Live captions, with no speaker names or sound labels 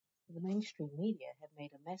The mainstream media have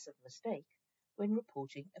made a massive mistake when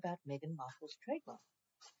reporting about Meghan Markle's trademark.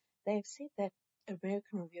 They have said that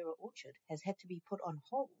American Riviera Orchard has had to be put on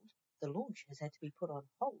hold, the launch has had to be put on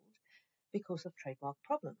hold because of trademark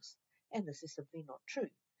problems, and this is simply not true.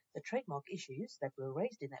 The trademark issues that were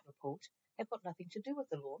raised in that report have got nothing to do with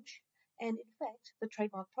the launch, and in fact, the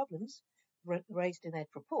trademark problems raised in that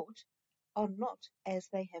report are not as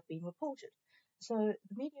they have been reported. So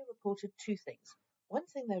the media reported two things. One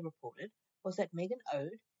thing they reported was that Meghan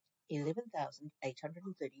owed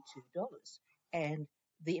 $11,832, and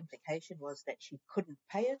the implication was that she couldn't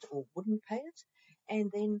pay it or wouldn't pay it,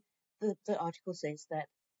 and then the article says that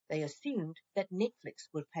they assumed that Netflix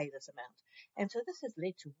would pay this amount. And so this has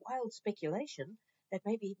led to wild speculation that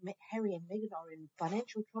maybe Harry and Meghan are in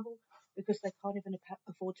financial trouble because they can't even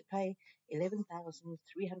afford to pay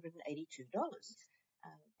 $11,382.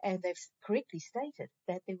 And they've correctly stated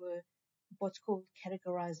that there were what's called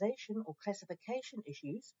categorization or classification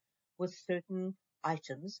issues with certain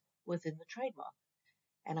items within the trademark.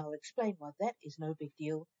 And I'll explain why that is no big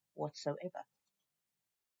deal whatsoever.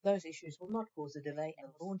 Those issues will not cause a delay in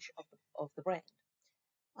the launch of the brand.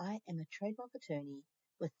 I am a trademark attorney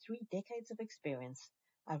with 3 decades of experience.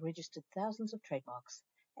 I've registered thousands of trademarks,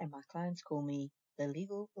 and my clients call me the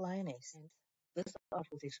legal lioness. And this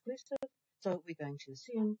article is exclusive, so we're going to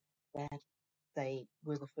assume that they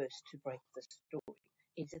were the first to break the story.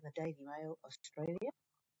 It's in the Daily Mail, Australia,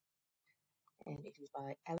 and it is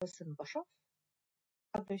by Alison Boshoff,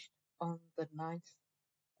 published on the 9th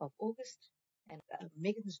of August. And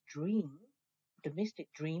Meghan's dream,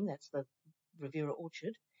 domestic dream, that's the Riviera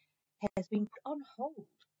Orchard, has been put on hold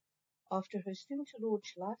after her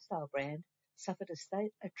soon-to-launch lifestyle brand suffered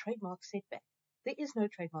a trademark setback. There is no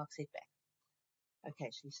trademark setback.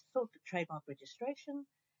 Okay, she sought the trademark registration,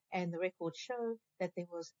 and the records show that there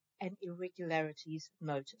was an irregularities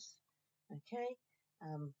notice. Okay,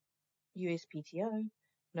 USPTO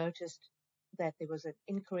noticed that there was an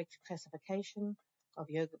incorrect classification of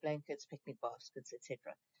yoga blankets, picnic baskets,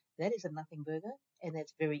 etc. That is a nothing burger, and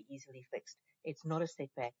that's very easily fixed. It's not a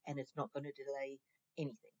setback, and it's not going to delay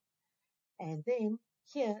anything. And then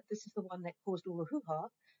here, this is the one that caused all the hoo-ha.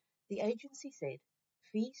 The agency said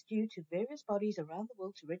fees due to various bodies around the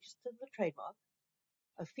world to register the trademark.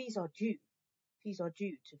 Fees are due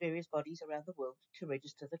to various bodies around the world to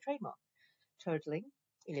register the trademark, totaling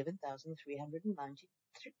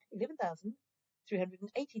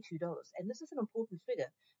 $11,382. And this is an important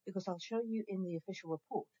figure because I'll show you in the official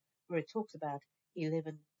report where it talks about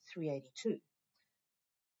 $11,382.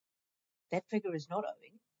 That figure is not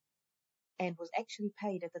owing and was actually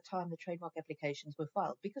paid at the time the trademark applications were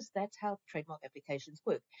filed, because that's how trademark applications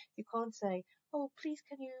work. You can't say, oh, please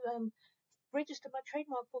can you register my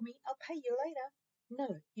trademark for me? I'll pay you later.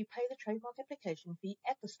 No, you pay the trademark application fee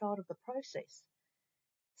at the start of the process.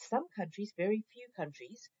 Some countries, very few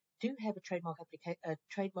countries, do have a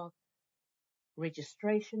trademark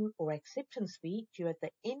registration or acceptance fee due at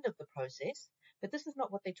the end of the process, but this is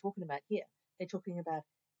not what they're talking about here. They're talking about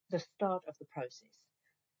the start of the process.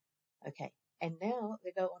 Okay, and now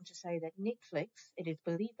they go on to say that Netflix, it is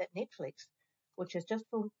believed that Netflix, which has just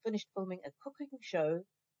finished filming a cooking show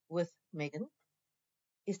with Meghan,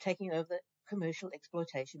 is taking over the commercial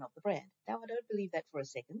exploitation of the brand. Now, I don't believe that for a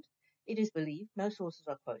second. It is believed, no sources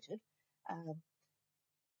are quoted.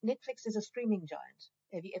 Netflix is a streaming giant.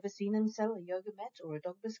 Have you ever seen them sell a yoga mat or a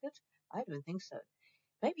dog biscuit? I don't think so.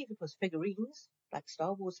 Maybe if it was figurines, like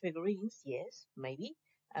Star Wars figurines, yes, maybe.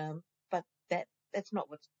 But that's not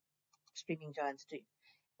what streaming giants do.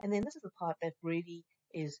 And then this is the part that really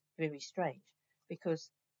is very strange,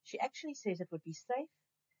 because she actually says it would be safe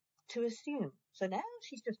to assume. So now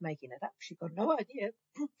she's just making it up. She's got no idea.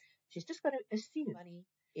 She's just got to assume money,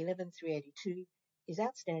 $11,382, is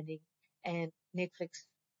outstanding, and Netflix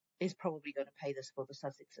is probably going to pay this for the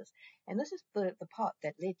Sussexes. And this is the part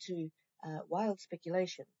that led to wild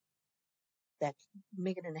speculation that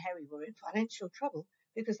Meghan and Harry were in financial trouble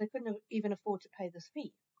because they couldn't even afford to pay this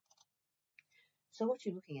fee. So what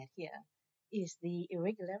you're looking at here is the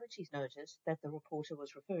irregularities notice that the reporter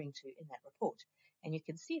was referring to in that report. And you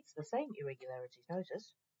can see it's the same irregularities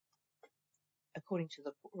notice, according to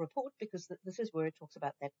the report, because this is where it talks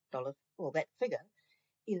about that that figure,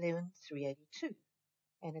 $11,382.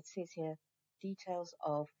 And it says here, details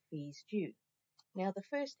of fees due. Now, the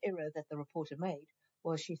first error that the reporter made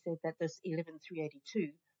was she said that this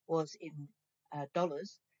 $11,382 was in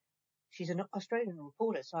dollars. She's an Australian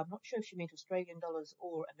reporter, so I'm not sure if she meant Australian dollars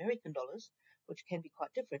or American dollars, which can be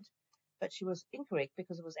quite different, but she was incorrect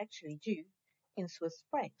because it was actually due in Swiss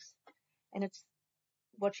francs. And it's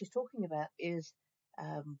what she's talking about is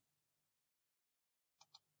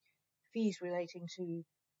fees relating to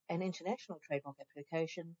an international trademark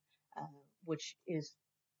application, which is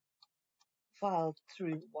filed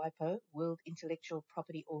through WIPO, World Intellectual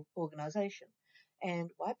Property Organization.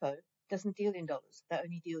 And WIPO doesn't deal in dollars. They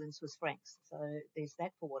only deal in Swiss francs. So there's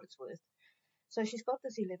that for what it's worth. So she's got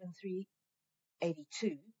this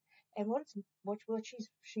 11,382. And what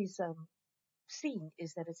she's seen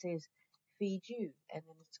is that it says fee due, and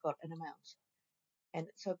then it's got an amount. And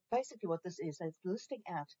so basically what this is, it's listing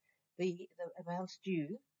out the amounts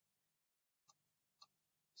due.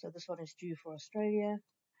 So this one is due for Australia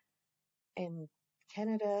and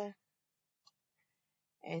Canada.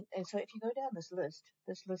 And so if you go down this list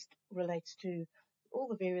relates to all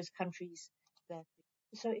the various countries that.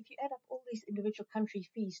 So if you add up all these individual country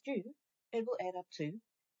fees due, it will add up to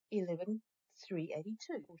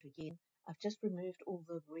 11,382. Again, I've just removed all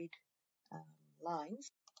the red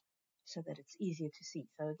lines so that it's easier to see.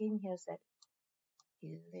 So again, here's that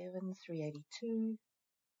 11,382,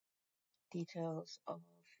 details of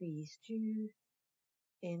fees due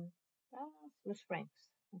in Swiss francs.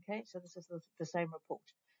 Okay, so this is the same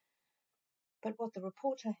report. But what the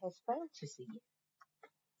reporter has failed to see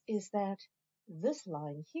is that this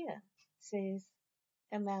line here says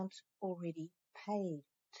amount already paid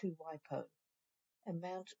to WIPO.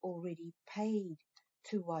 Amount already paid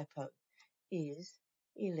to WIPO is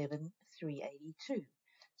 11,382.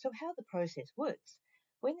 So how the process works,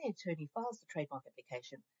 when the attorney files the trademark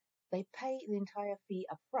application, they pay the entire fee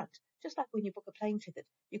up front. Just like when you book a plane ticket,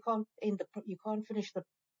 you can't finish the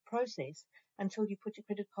process until you put your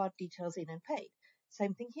credit card details in and paid.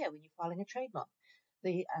 Same thing here when you're filing a trademark.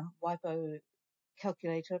 The WIPO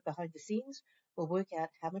calculator behind the scenes will work out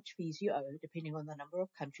how much fees you owe depending on the number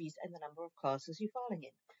of countries and the number of classes you're filing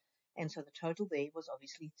in. And so the total there was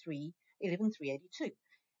obviously 11,382.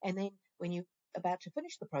 And then when you're about to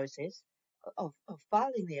finish the process of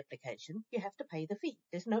filing the application, you have to pay the fee.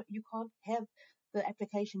 You can't have the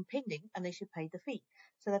application pending unless you pay the fee.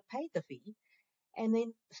 So they paid the fee. And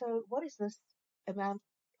then, so what is this amount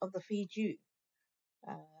of the fee due?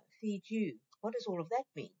 Fee due. What does all of that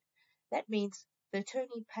mean? That means the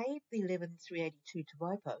attorney paid the 11,382 to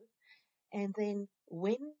WIPO, and then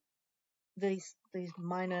when these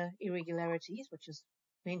minor irregularities, which is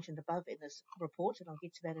mentioned above in this report, and I'll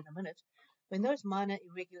get to that in a minute, when those minor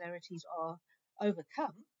irregularities are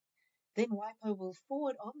overcome, then WIPO will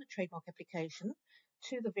forward on the trademark application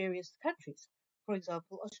to the various countries, for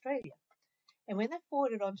example, Australia. And when they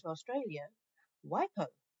forward it on to Australia, WIPO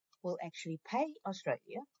will actually pay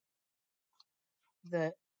Australia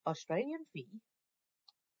the Australian fee,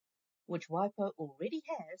 which WIPO already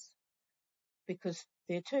has, because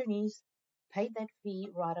the attorneys paid that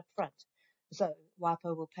fee right up front. So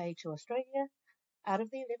WIPO will pay to Australia, out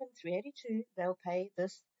of the 11,382, they'll pay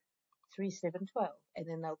this 3,712, and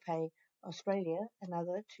then they'll pay Australia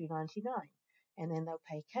another 299, and then they'll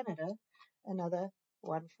pay Canada another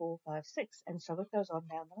 1,456, and so it goes on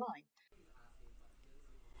down the line.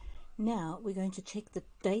 Now we're going to check the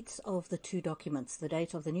dates of the two documents, the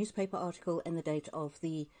date of the newspaper article and the date of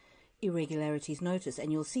the irregularities notice.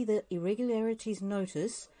 And you'll see the irregularities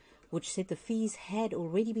notice, which said the fees had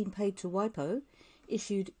already been paid to WIPO,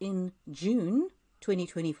 issued in June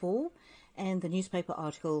 2024, and the newspaper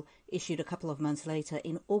article issued a couple of months later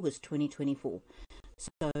in August 2024.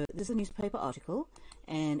 So this is a newspaper article,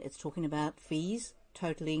 and it's talking about fees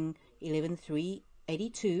totaling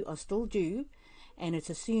 11,382 are still due, and it's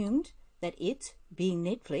assumed that it, being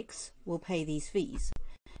Netflix, will pay these fees.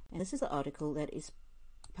 And this is the article that is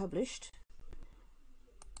published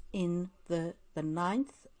in the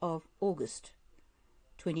 9th of August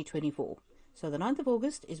 2024. So the 9th of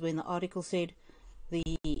August is when the article said the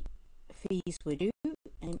fees were due,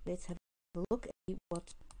 and let's have a look at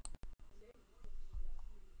what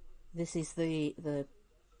this is. The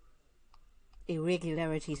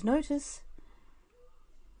irregularities notice,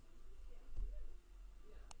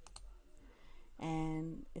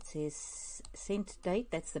 and it says sent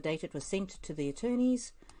date, that's the date it was sent to the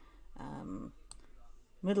attorneys,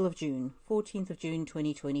 middle of June, 14th of June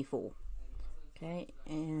 2024. Okay,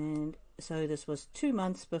 and so this was 2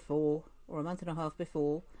 months before, or a month and a half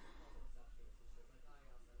before,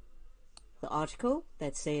 the article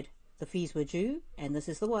that said the fees were due, and this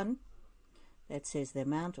is the one that says the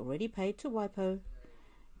amount already paid to WIPO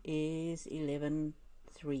is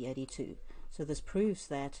 11,382. So this proves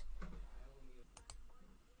that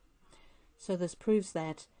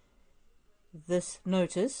this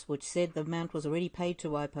notice, which said the amount was already paid to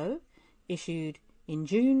WIPO, issued in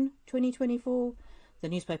June 2024, the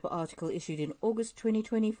newspaper article issued in August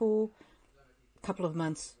 2024, a couple of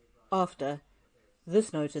months after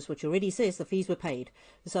this notice, which already says the fees were paid.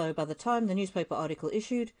 So by the time the newspaper article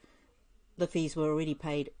issued, the fees were already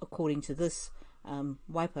paid according to this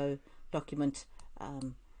WIPO document,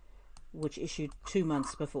 which issued 2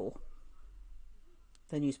 months before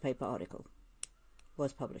the newspaper article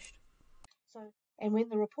was published. So, and when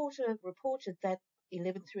the reporter reported that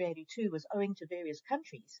 11,382 was owing to various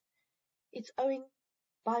countries, it's owing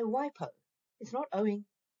by WIPO. It's not owing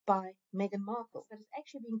by Meghan Markle. That is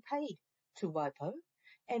actually being paid to WIPO,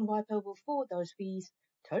 and WIPO will forward those fees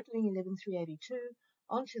totaling 11,382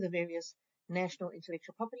 onto the various national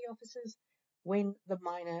intellectual property offices when the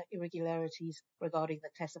minor irregularities regarding the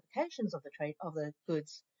classifications of the trade of the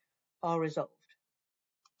goods are resolved.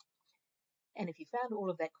 And if you found all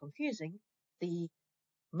of that confusing, the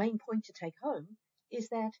main point to take home is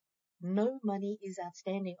that no money is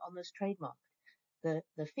outstanding on this trademark. The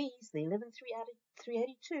fees, the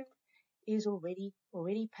 11,382, is already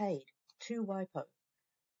paid to WIPO.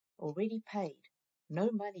 Already paid.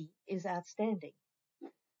 No money is outstanding.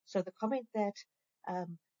 So the comment that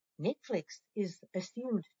Netflix is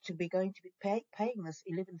assumed to be going to be paying this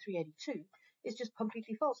 11,382 is just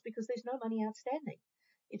completely false, because there's no money outstanding.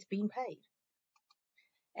 It's been paid.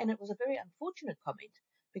 And it was a very unfortunate comment,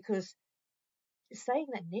 because saying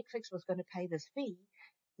that Netflix was going to pay this fee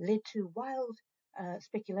led to wild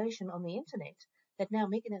speculation on the internet that now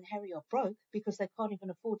Meghan and Harry are broke because they can't even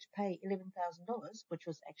afford to pay $11,000, which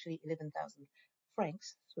was actually 11,000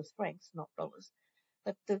 francs, Swiss francs, not dollars.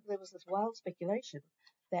 But there was this wild speculation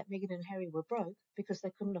that Meghan and Harry were broke because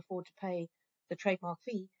they couldn't afford to pay the trademark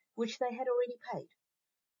fee, which they had already paid.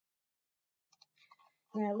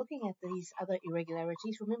 Now, looking at these other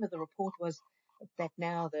irregularities, remember the report was that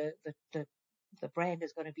now the brand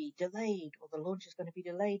is going to be delayed, or the launch is going to be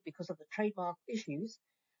delayed because of the trademark issues.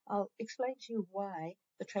 I'll explain to you why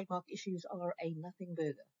the trademark issues are a nothing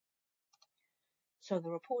burger. So the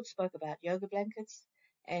report spoke about yoga blankets,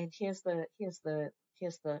 and here's the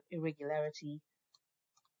irregularity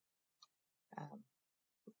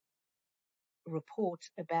report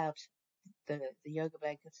about the yoga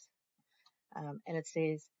blankets. And it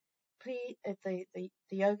says, please, the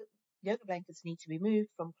yoga blankets need to be moved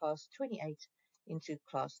from class 28 into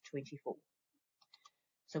class 24.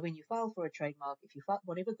 So when you file for a trademark, if you file,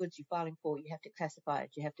 whatever goods you're filing for, you have to classify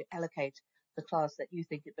it. You have to allocate the class that you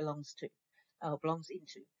think it belongs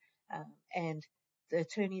into. And the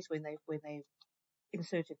attorneys, when they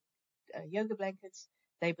inserted yoga blankets,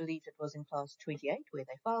 they believed it was in class 28 where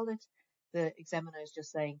they filed it. The examiner is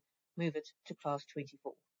just saying, move it to class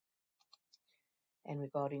 24. And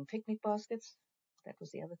regarding picnic baskets, that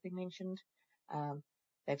was the other thing mentioned.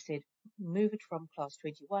 They've said move it from class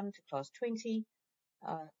 21 to class 20,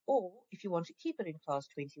 or if you want to keep it in class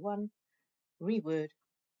 21, reword.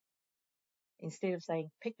 Instead of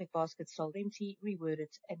saying picnic baskets sold empty, reword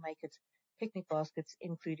it and make it picnic baskets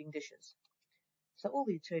including dishes. So all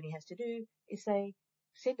the attorney has to do is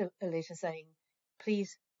send a letter saying,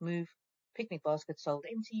 please move picnic baskets sold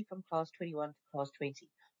empty from class 21 to class 20,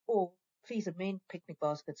 or please amend picnic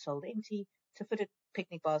baskets sold empty to fit it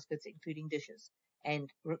picnic baskets including dishes,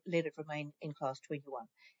 and let it remain in class 21.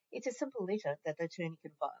 It's a simple letter that the attorney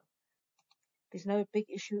can file. There's no big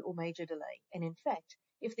issue or major delay. And in fact,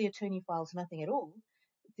 if the attorney files nothing at all,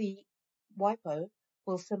 the WIPO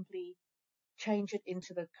will simply change it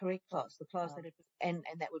into the correct class, the class that it was, and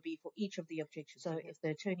that would be for each of the objections. So if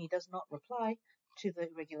the attorney does not reply to the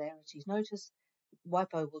irregularities notice,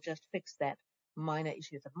 WIPO will just fix that minor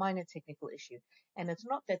issue. It's a minor technical issue. And it's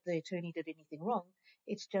not that the attorney did anything wrong,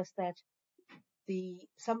 it's just that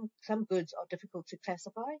some goods are difficult to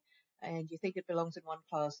classify, and you think it belongs in one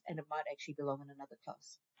class and it might actually belong in another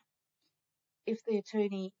class. If the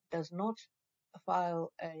attorney does not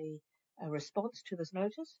file a response to this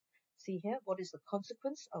notice, see here, what is the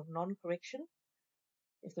consequence of non-correction?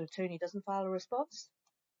 If the attorney doesn't file a response,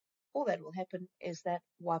 all that will happen is that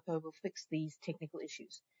WIPO will fix these technical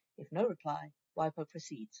issues. If no reply, WIPO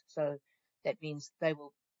proceeds. So that means they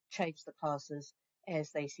will change the classes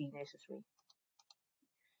as they see necessary.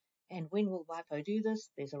 And when will WIPO do this?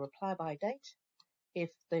 There's a reply by date. If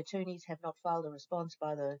the attorneys have not filed a response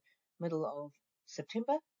by the middle of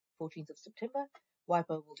September, 14th of September,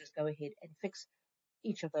 WIPO will just go ahead and fix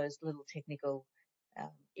each of those little technical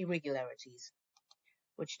irregularities,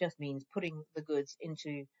 which just means putting the goods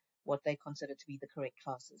into what they consider to be the correct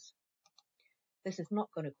classes. This is not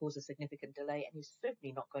going to cause a significant delay, and is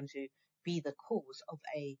certainly not going to be the cause of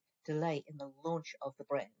a delay in the launch of the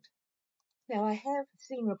brand. Now, I have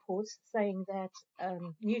seen reports saying that,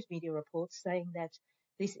 news media reports saying that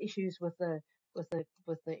these issues with the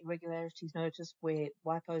irregularities notice, where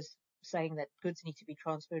WIPO's saying that goods need to be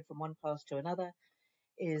transferred from one class to another,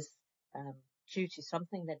 is due to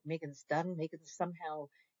something that Meghan's done. Meghan's somehow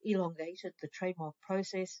elongated the trademark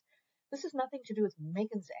process. This has nothing to do with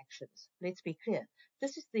Meghan's actions. Let's be clear.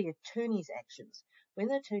 This is the attorney's actions. When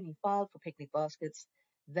the attorney filed for picnic baskets,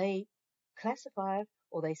 they classified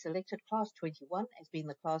or they selected class 21 as being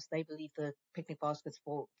the class they believe the picnic baskets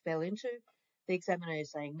fell into. The examiner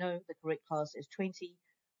is saying no, the correct class is 20,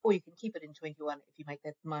 or you can keep it in 21 if you make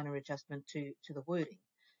that minor adjustment to the wording.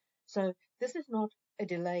 So this is not a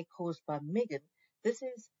delay caused by Meghan. This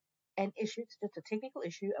is an issue, it's just a technical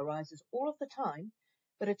issue, arises all of the time,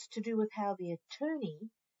 but it's to do with how the attorney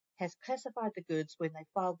has classified the goods when they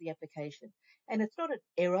filed the application. And it's not an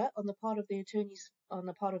error on the part of the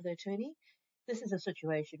attorney. This is a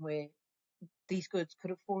situation where these goods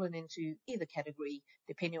could have fallen into either category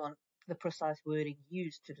depending on the precise wording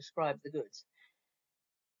used to describe the goods.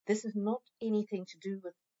 This is not anything to do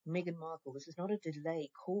with Meghan Markle. This is not a delay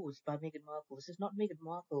caused by Meghan Markle. This is not Meghan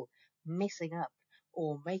Markle messing up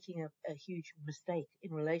or making a huge mistake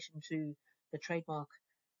in relation to the trademark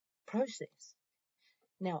process.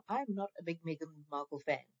 Now, I'm not a big Meghan Markle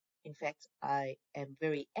fan. In fact, I am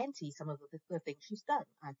very anti some of the things she's done.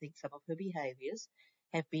 I think some of her behaviors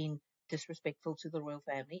have been disrespectful to the royal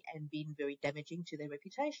family and been very damaging to their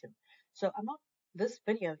reputation. So this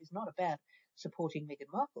video is not about supporting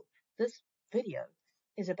Meghan Markle. This video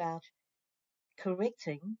is about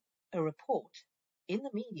correcting a report in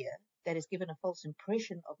the media that has given a false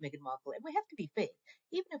impression of Meghan Markle. And we have to be fair.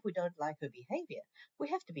 Even if we don't like her behavior, we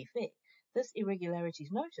have to be fair. This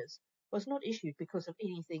irregularities notice was not issued because of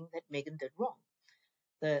anything that Meghan did wrong.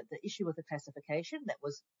 The issue with the classification, that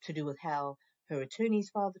was to do with how her attorneys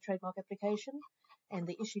filed the trademark application, and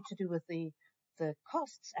the issue to do with the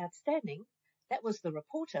costs outstanding, that was the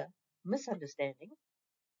reporter misunderstanding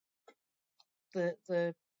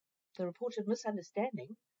the reporter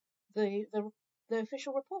misunderstanding the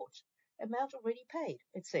official report. Amount already paid,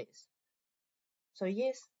 it says. So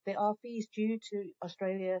yes, there are fees due to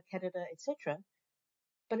Australia, Canada, etc.,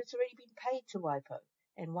 but it's already been paid to WIPO,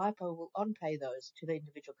 and WIPO will on-pay those to the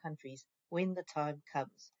individual countries when the time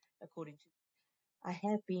comes, according to. I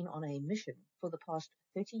have been on a mission for the past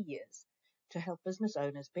 30 years to help business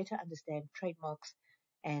owners better understand trademarks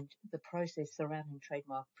and the process surrounding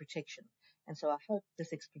trademark protection. And so I hope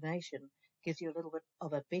this explanation gives you a little bit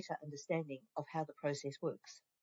of a better understanding of how the process works.